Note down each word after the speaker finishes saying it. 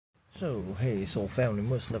So, hey, Soul Family,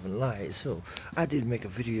 much love and light. So, I did make a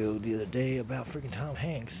video the other day about freaking Tom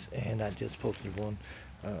Hanks, and I just posted one.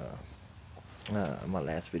 Uh, my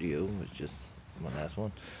last video was just my last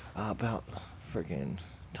one about freaking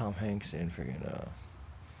Tom Hanks and freaking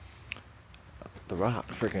The Rock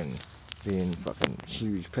freaking being fucking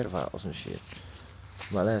huge pedophiles and shit.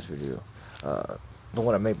 My last video. The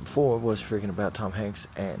one I made before was freaking about Tom Hanks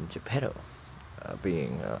and Geppetto.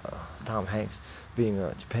 Being Tom Hanks being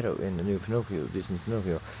Geppetto in the new Pinocchio, Disney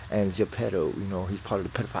Pinocchio, and Geppetto, you know, he's part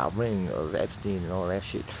of the pedophile ring of Epstein and all that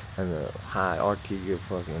shit, and the hierarchy of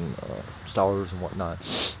fucking stars and whatnot.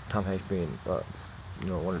 Tom Hanks being, you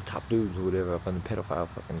know, one of the top dudes or whatever up on the pedophile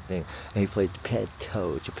fucking thing, and he plays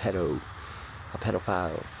Geppetto, a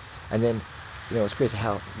pedophile. And then, you know, it's crazy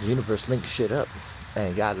how the universe links shit up,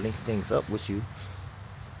 and God links things up with you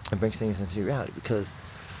and brings things into reality, because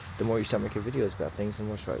the more you start making videos about things, the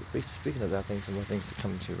more you start speaking about things, the more things that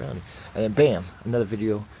come into your reality. And then bam, another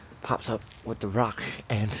video pops up with The Rock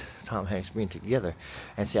and Tom Hanks being together.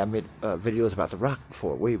 And see, I made videos about The Rock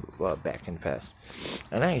before, way back in the past.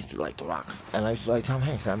 And I used to like The Rock, and I used to like Tom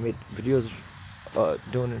Hanks. I made videos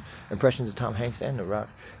doing impressions of Tom Hanks and The Rock,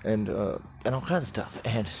 and all kinds of stuff.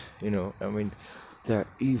 And, you know, I mean, they're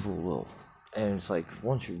evil, and it's like,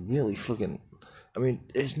 once you really fucking, I mean,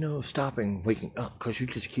 there's no stopping waking up, because you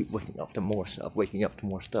just keep waking up to more stuff,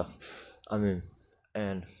 I mean,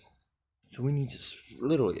 and so we need to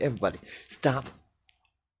literally, everybody, stop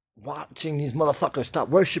watching these motherfuckers, stop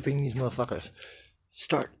worshiping these motherfuckers,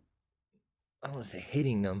 start, I don't want to say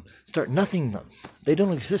hating them, start nothing them. They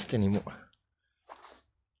don't exist anymore.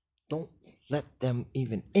 Don't let them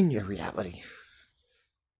even in your reality.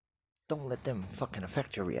 Don't let them fucking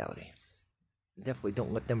affect your reality. Definitely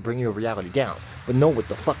don't let them bring your reality down. But know what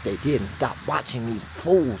the fuck they did, and stop watching these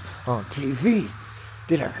fools on TV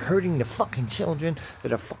that are hurting the fucking children,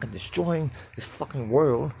 that are fucking destroying this fucking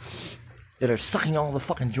world, that are sucking all the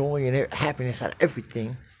fucking joy and happiness out of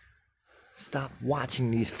everything. Stop watching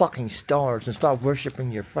these fucking stars and start worshiping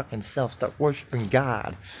your fucking self. Start worshiping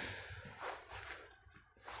God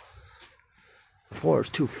before it's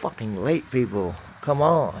too fucking late, people. Come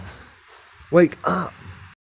on. Wake up.